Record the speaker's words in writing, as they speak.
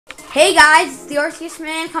Hey guys, it's the Arceus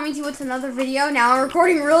Man coming to you with another video. Now I'm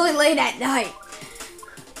recording really late at night.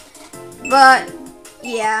 But,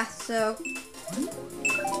 yeah, so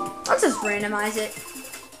let's just randomize it.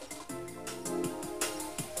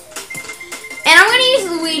 And I'm gonna use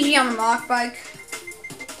Luigi on the mock bike.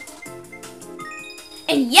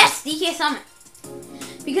 And yes, DK Summon.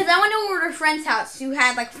 Because I went over to a friend's house who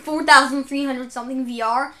had like 4,300 something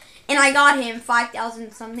VR. And I got him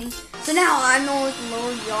 5,000 something. So now I'm no with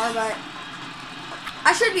lower VR, but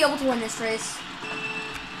I should be able to win this race.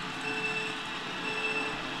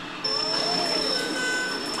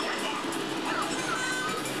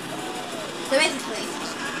 So basically,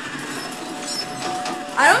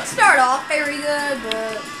 I don't start off very good,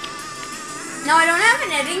 but now I don't have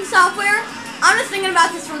an editing software. I'm just thinking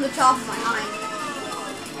about this from the top of my mind.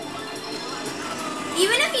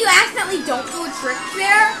 Even if you accidentally don't do a trick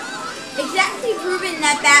there, it's actually proven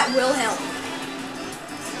that that will help.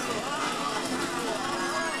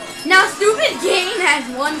 Now, stupid game has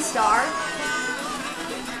 1 star.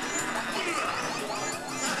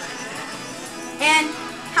 And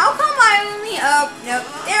how come I only, oh, nope,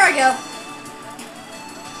 there I go.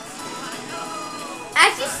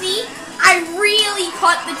 As you see, I really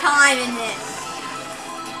cut the time in this.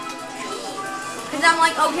 Because I'm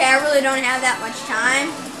like, okay, I really don't have that much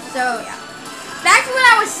time. So, yeah. Back to what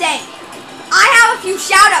I was saying. I have a few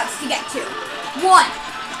shout-outs to get to. 1.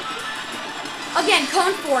 Again,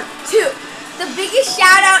 Cone Ford. 2. The biggest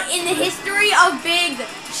shout-out in the history of big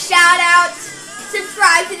shout-outs.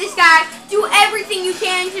 Subscribe to this guy. Do everything you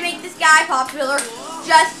can to make this guy popular.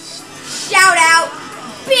 Just shout out.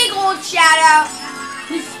 Big old shout-out.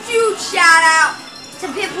 This huge shout-out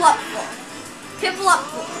to Pipluckful.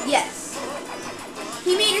 Pipluckful, yes.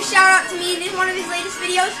 He made a shout-out to me in one of his latest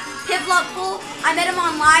videos. Pipluckful. I met him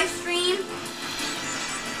on live stream.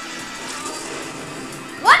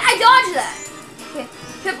 What? I dodged that. Okay.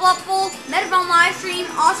 Pipluckful. Met him on live stream.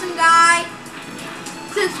 Awesome guy.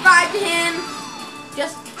 Subscribe to him.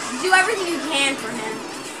 Just do everything you can for him.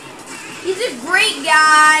 He's a great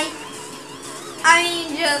guy. I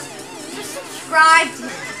mean, just subscribe to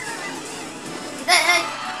him.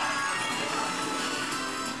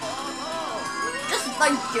 Just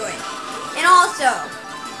like do it. And also,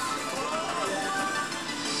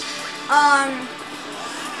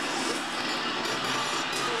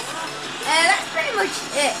 that's pretty much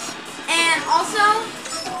it. And also,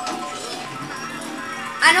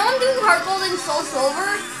 I know I'm doing Heart Gold and Soul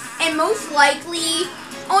Silver, and most likely,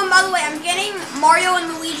 oh, and by the way, I'm getting Mario and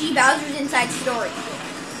Luigi Bowser's Inside Story,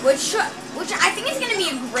 which I think is going to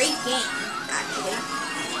be a great game, actually.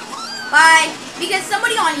 Because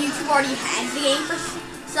somebody on YouTube already has the game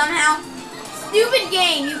somehow. Stupid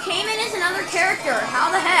game, you came in as another character,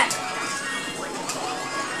 how the heck?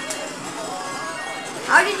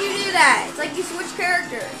 How did you do that? It's like you switched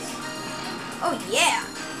characters. Oh, yeah.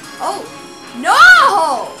 Oh, no!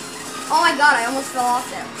 Oh my god, I almost fell off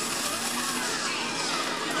there.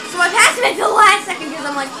 So I passed him at the last second because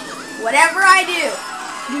I'm like, whatever I do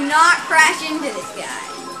not crash into this guy.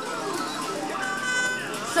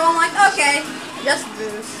 So I'm like, okay, just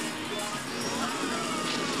boost.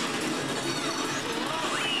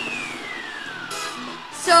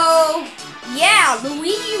 So, yeah,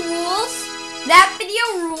 Luigi rules. That video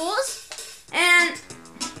rules, and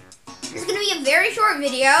it's going to be a very short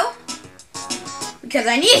video, because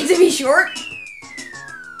I need it to be short.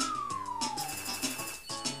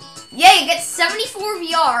 Yeah, you get 74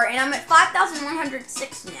 VR, and I'm at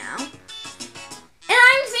 5,106 now. And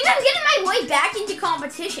I think I'm getting my way back into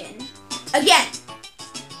competition. Again,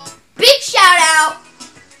 big shout out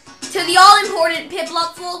to the all-important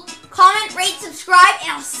Pipluckful. Comment, rate, subscribe,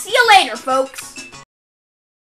 and I'll see you later, folks.